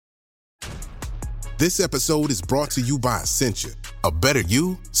This episode is brought to you by Essentia. A better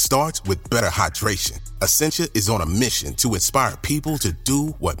you starts with better hydration. Essentia is on a mission to inspire people to do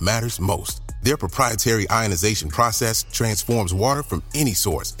what matters most. Their proprietary ionization process transforms water from any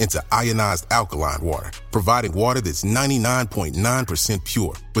source into ionized alkaline water, providing water that's 99.9%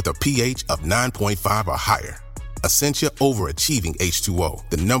 pure with a pH of 9.5 or higher. Essentia Overachieving H2O,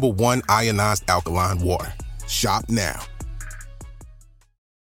 the #1 ionized alkaline water. Shop now.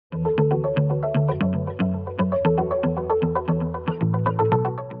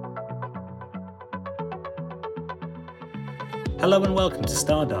 Hello and welcome to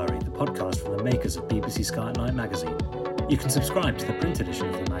Star Diary, the podcast from the makers of BBC Sky at Night magazine. You can subscribe to the print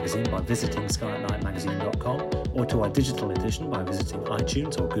edition of the magazine by visiting skyatnightmagazine.com or to our digital edition by visiting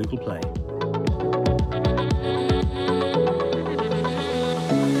iTunes or Google Play.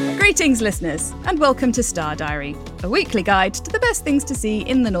 Greetings, listeners, and welcome to Star Diary, a weekly guide to the best things to see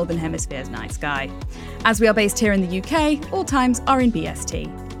in the Northern Hemisphere's night sky. As we are based here in the UK, all times are in BST.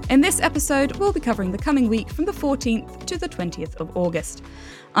 In this episode, we'll be covering the coming week from the 14th to the 20th of August.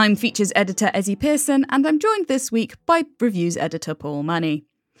 I'm features editor Ezzy Pearson, and I'm joined this week by reviews editor Paul Money.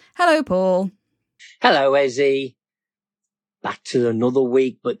 Hello, Paul. Hello, Ezzy. Back to another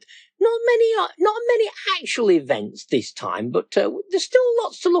week, but not many actual events this time, but there's still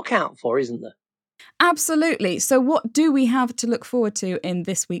lots to look out for, isn't there? Absolutely. So what do we have to look forward to in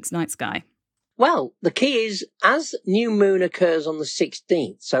this week's night sky? Well, the key is, as new moon occurs on the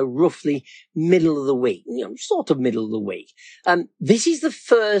 16th, so roughly middle of the week, sort of middle of the week, this is the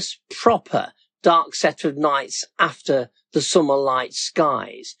first proper dark set of nights after the summer light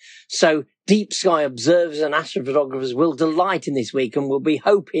skies. So deep sky observers and astrophotographers will delight in this week and will be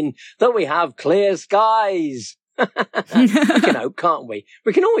hoping that we have clear skies. We can hope, can't we?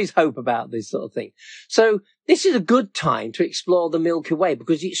 We can always hope about this sort of thing. So this is a good time to explore the Milky Way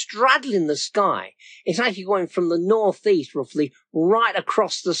because it's straddling the sky. It's actually going from the northeast roughly right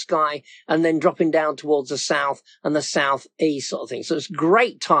across the sky and then dropping down towards the south and the southeast sort of thing. So it's a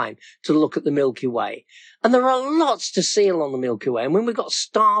great time to look at the Milky Way. And there are lots to see along the Milky Way. I mean, we've got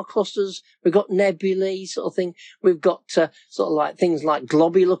star clusters, we've got nebulae sort of thing. We've got sort of like things like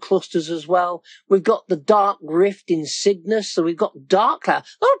globular clusters as well. We've got the dark rift in Cygnus. So we've got dark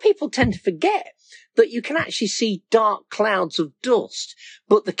clouds. A lot of people tend to forget that you can actually see dark clouds of dust.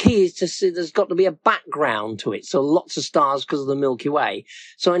 But the key is to see there's got to be a background to it. So lots of stars because of the Milky Way.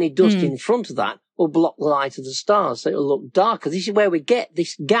 So any dust in front of that will block the light of the stars. So it'll look darker. This is where we get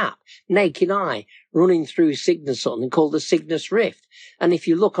this gap, naked eye, running through Cygnus, something called the Cygnus Rift. And if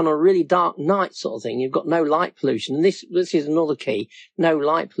you look on a really dark night sort of thing, you've got no light pollution. And this is another key, no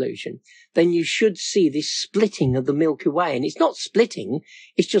light pollution. Then you should see this splitting of the Milky Way. And it's not splitting.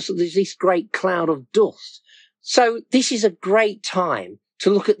 It's just that there's this great cloud of dust. So this is a great time to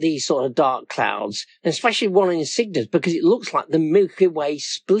look at these sort of dark clouds, and especially one in Cygnus, because it looks like the Milky Way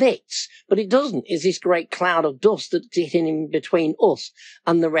splits, but it doesn't. It's this great cloud of dust that's sitting in between us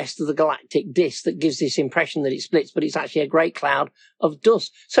and the rest of the galactic disk that gives this impression that it splits, but it's actually a great cloud of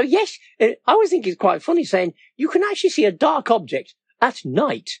dust. So yes, I always think it's quite funny saying you can actually see a dark object at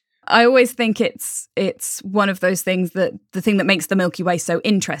night. I always think it's one of those things that the thing that makes the Milky Way so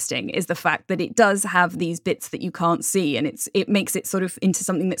interesting is the fact that it does have these bits that you can't see, and it makes it sort of into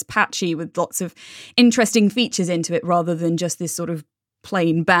something that's patchy with lots of interesting features into it rather than just this sort of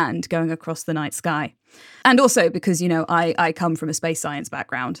plain band going across the night sky. And also because, I come from a space science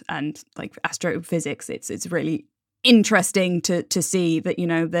background and like astrophysics, it's really interesting to see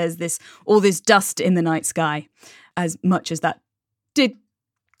that, there's all this dust in the night sky, as much as that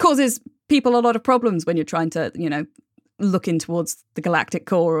causes people a lot of problems when you're trying to, look in towards the galactic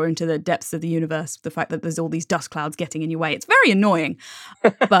core or into the depths of the universe. The fact that there's all these dust clouds getting in your way. It's very annoying,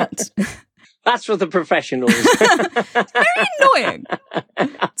 but... That's for the professionals. It's very annoying.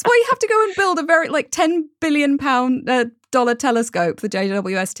 That's why you have to go and build a very, $10 billion dollar telescope, the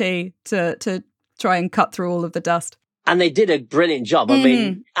JWST, to try and cut through all of the dust. And they did a brilliant job. I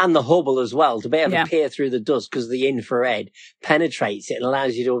mean, and the Hubble as well, to be able to peer through the dust because the infrared penetrates it and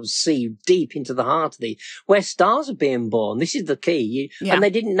allows you to see deep into the heart of where stars are being born. This is the key. And they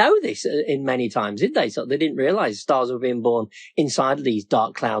didn't know this in many times, did they? So they didn't realize stars were being born inside of these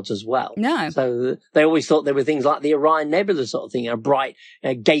dark clouds as well. No. So they always thought there were things like the Orion Nebula sort of thing, a bright,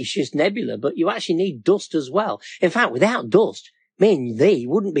 gaseous nebula, but you actually need dust as well. In fact, without dust, me and thee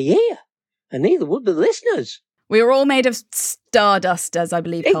wouldn't be here, and neither would the listeners. We were all made of stardust, as I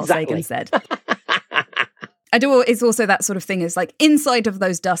believe Carl Sagan said. It's also that sort of thing is like inside of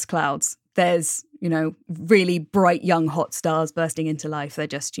those dust clouds, there's, really bright, young, hot stars bursting into life. They're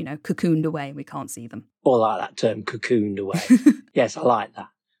just, cocooned away and we can't see them. Or like that term, cocooned away. Yes, I like that.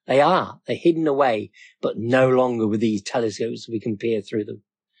 They are. They're hidden away, but no longer with these telescopes we can peer through them.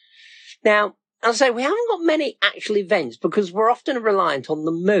 Now, as I say, we haven't got many actual events because we're often reliant on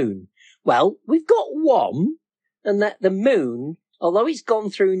the moon. Well, we've got one, and that the moon, although it's gone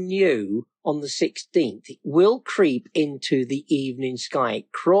through new on the 16th, it will creep into the evening sky.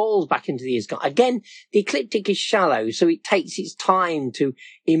 It crawls back into the sky. Again, the ecliptic is shallow, so it takes its time to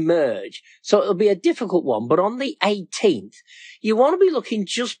emerge. So it'll be a difficult one. But on the 18th, you want to be looking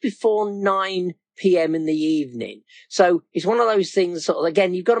just before 9 p.m. in the evening. So it's one of those things, sort of,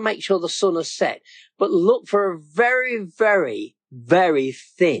 again, you've got to make sure the sun has set, but look for a very, very, very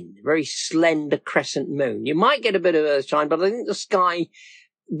thin, very slender crescent moon. You might get a bit of earthshine, but I think the sky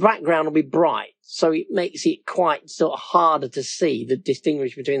background will be bright, so it makes it quite sort of harder to see the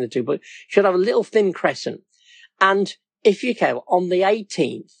distinguish between the two, but should have a little thin crescent. And if you can, on the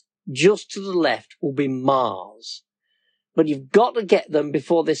 18th, just to the left will be Mars. But you've got to get them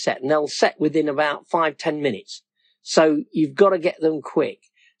before they set, and they'll set within about 5-10 minutes. So you've got to get them quick.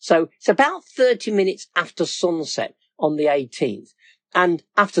 So it's about 30 minutes after sunset on the 18th. And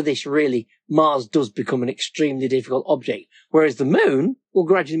after this, really, Mars does become an extremely difficult object, whereas the moon will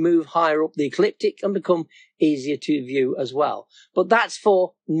gradually move higher up the ecliptic and become easier to view as well. But that's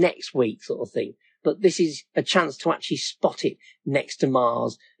for next week sort of thing. But this is a chance to actually spot it next to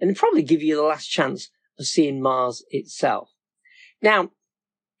Mars, and it'll probably give you the last chance of seeing Mars itself. Now,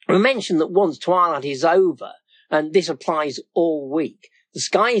 we mentioned that once twilight is over, and this applies all week, the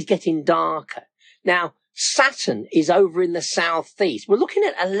sky is getting darker. Now, Saturn is over in the southeast. We're looking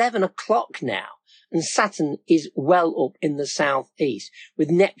at 11 o'clock now, and Saturn is well up in the southeast, with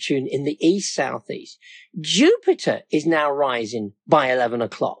Neptune in the east-southeast. Jupiter is now rising by 11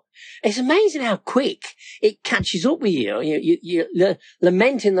 o'clock. It's amazing how quick it catches up with you. You're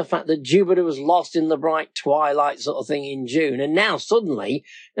lamenting the fact that Jupiter was lost in the bright twilight sort of thing in June, and now suddenly,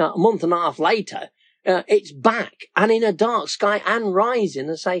 a month and a half later, it's back and in a dark sky and rising,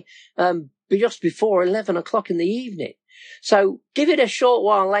 and say, just before 11 o'clock in the evening. So give it a short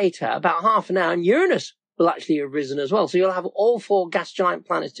while later, about half an hour, and Uranus will actually have risen as well. So you'll have all 4 gas giant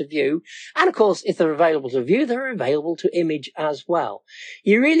planets to view. And of course, if they're available to view, they're available to image as well.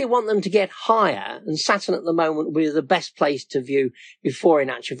 You really want them to get higher, and Saturn at the moment will be the best place to view before, in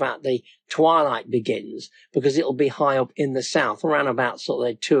actual fact, the twilight begins, because it'll be high up in the south, around about sort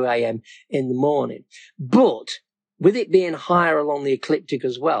of 2 a.m. in the morning. But with it being higher along the ecliptic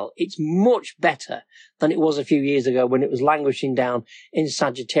as well, it's much better than it was a few years ago when it was languishing down in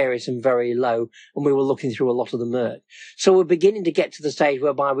Sagittarius and very low, and we were looking through a lot of the murk. So we're beginning to get to the stage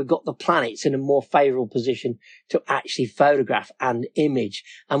whereby we've got the planets in a more favourable position to actually photograph and image,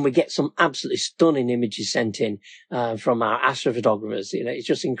 and we get some absolutely stunning images sent in from our astrophotographers. It's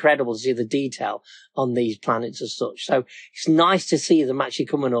just incredible to see the detail on these planets as such. So it's nice to see them actually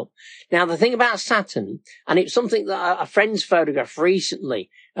coming up. Now, the thing about Saturn, and it's something that a friend's photograph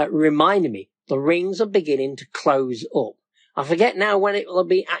recently reminded me, the rings are beginning to close up. I forget now when it will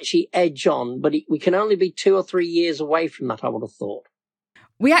be actually edge on, but we can only be 2 or 3 years away from that, I would have thought.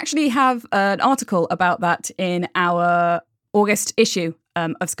 We actually have an article about that in our August issue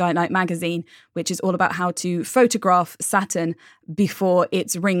of Sky at Night magazine, which is all about how to photograph Saturn before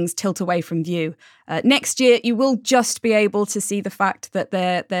its rings tilt away from view. Next year, you will just be able to see the fact that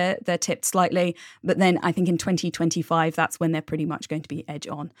they're tipped slightly, but then I think in 2025, that's when they're pretty much going to be edge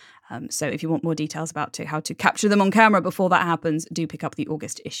on. So if you want more details about how to capture them on camera before that happens, do pick up the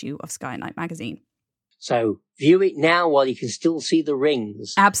August issue of Sky at Night magazine. So view it now while you can still see the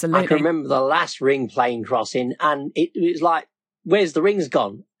rings. Absolutely. I can remember the last ring plane crossing, and it was like, where's the rings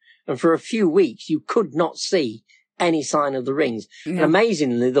gone? And for a few weeks, you could not see any sign of the rings. Yeah. And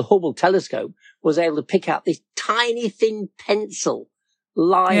amazingly, the Hubble telescope was able to pick out this tiny, thin pencil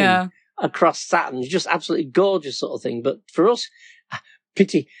line across Saturn. It's just absolutely gorgeous sort of thing. But for us,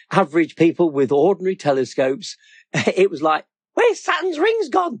 pity average people with ordinary telescopes, it was like, where's Saturn's rings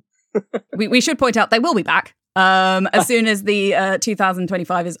gone? we should point out they will be back. As soon as the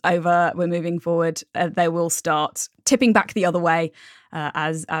 2025 is over, we're moving forward. They will start tipping back the other way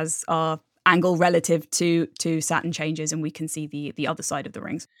as our angle relative to Saturn changes, and we can see the other side of the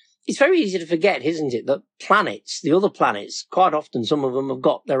rings. It's very easy to forget, isn't it, that planets, the other planets, quite often some of them have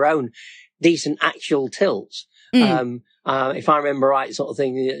got their own decent actual tilts. If I remember right, sort of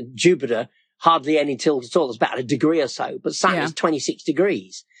thing, Jupiter, hardly any tilt at all. It's about a degree or so, but Saturn is 26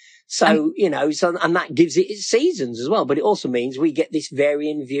 degrees. So, and that gives it its seasons as well. But it also means we get this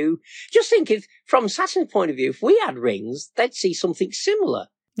varying view. Just think, if from Saturn's point of view, if we had rings, they'd see something similar.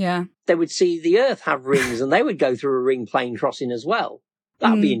 Yeah. They would see the Earth have rings, and they would go through a ring plane crossing as well.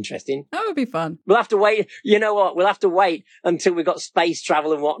 That would be interesting. That would be fun. We'll have to wait. You know what? We'll have to wait until we've got space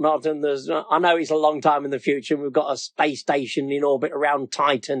travel and whatnot. And I know it's a long time in the future. And we've got a space station in orbit around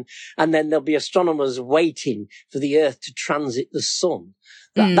Titan. And then there'll be astronomers waiting for the Earth to transit the sun.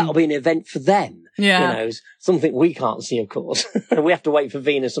 That'll be an event for them. Yeah. You know, something we can't see, of course. We have to wait for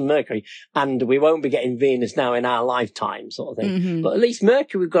Venus and Mercury, and we won't be getting Venus now in our lifetime, sort of thing. Mm-hmm. But at least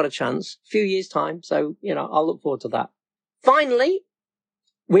Mercury, we've got a chance, a few years' time. So, you know, I'll look forward to that. Finally,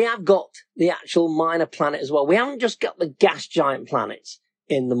 we have got the actual minor planet as well. We haven't just got the gas giant planets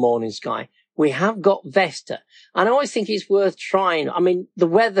in the morning sky. We have got Vesta. And I always think it's worth trying. I mean, the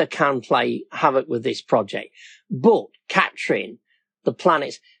weather can play havoc with this project, but capturing the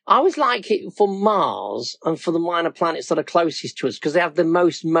planets. I always like it for Mars and for the minor planets that are closest to us because they have the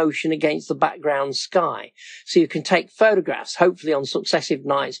most motion against the background sky. So you can take photographs, hopefully on successive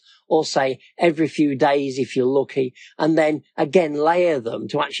nights or say every few days if you're lucky, and then again layer them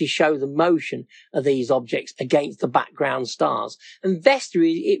to actually show the motion of these objects against the background stars. And Vesta,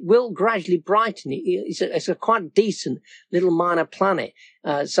 it will gradually brighten. It's a quite decent little minor planet.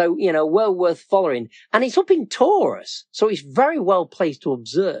 So, you know, well worth following. And it's up in Taurus, so it's very well placed to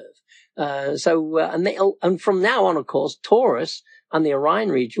observe. And from now on, of course, Taurus and the Orion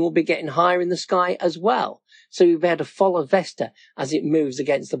region will be getting higher in the sky as well. So you'll be able to follow Vesta as it moves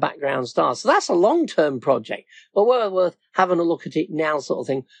against the background stars. So that's a long-term project, but well worth having a look at it now, sort of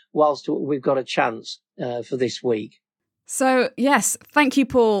thing, whilst we've got a chance for this week. So, yes, thank you,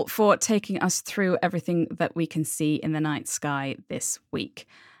 Paul, for taking us through everything that we can see in the night sky this week.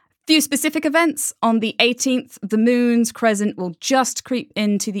 Few specific events. On the 18th, the moon's crescent will just creep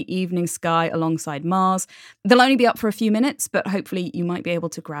into the evening sky alongside Mars. They'll only be up for a few minutes, but hopefully you might be able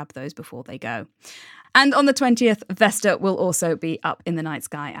to grab those before they go. And on the 20th, Vesta will also be up in the night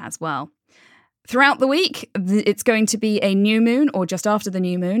sky as well. Throughout the week, it's going to be a new moon or just after the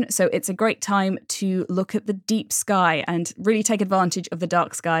new moon, so it's a great time to look at the deep sky and really take advantage of the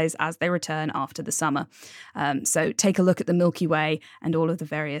dark skies as they return after the summer. So take a look at the Milky Way and all of the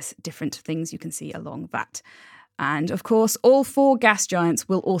various different things you can see along that. And of course, all 4 gas giants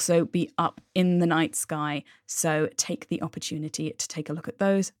will also be up in the night sky, so take the opportunity to take a look at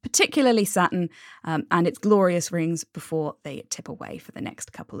those, particularly Saturn and its glorious rings before they tip away for the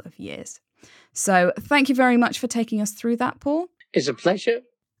next couple of years. So thank you very much for taking us through that, Paul. It's a pleasure.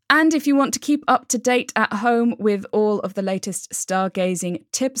 And if you want to keep up to date at home with all of the latest stargazing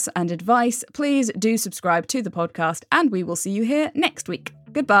tips and advice, please do subscribe to the podcast, and we will see you here next week.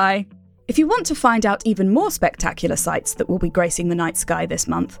 Goodbye. If you want to find out even more spectacular sights that will be gracing the night sky this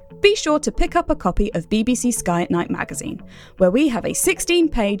month, be sure to pick up a copy of BBC Sky at Night magazine, where we have a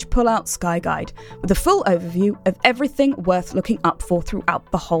 16-page pull-out sky guide with a full overview of everything worth looking up for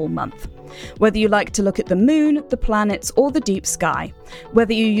throughout the whole month. Whether you like to look at the moon, the planets, or the deep sky,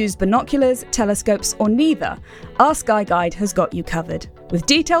 whether you use binoculars, telescopes, or neither, our sky guide has got you covered, with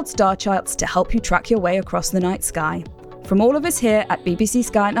detailed star charts to help you track your way across the night sky. From all of us here at BBC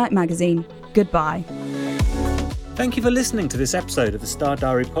Sky at Night magazine, goodbye. Thank you for listening to this episode of the Star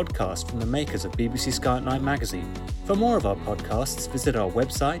Diary podcast from the makers of BBC Sky at Night magazine. For more of our podcasts, visit our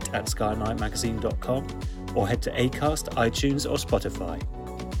website at skyatnightmagazine.com or head to Acast, iTunes or Spotify.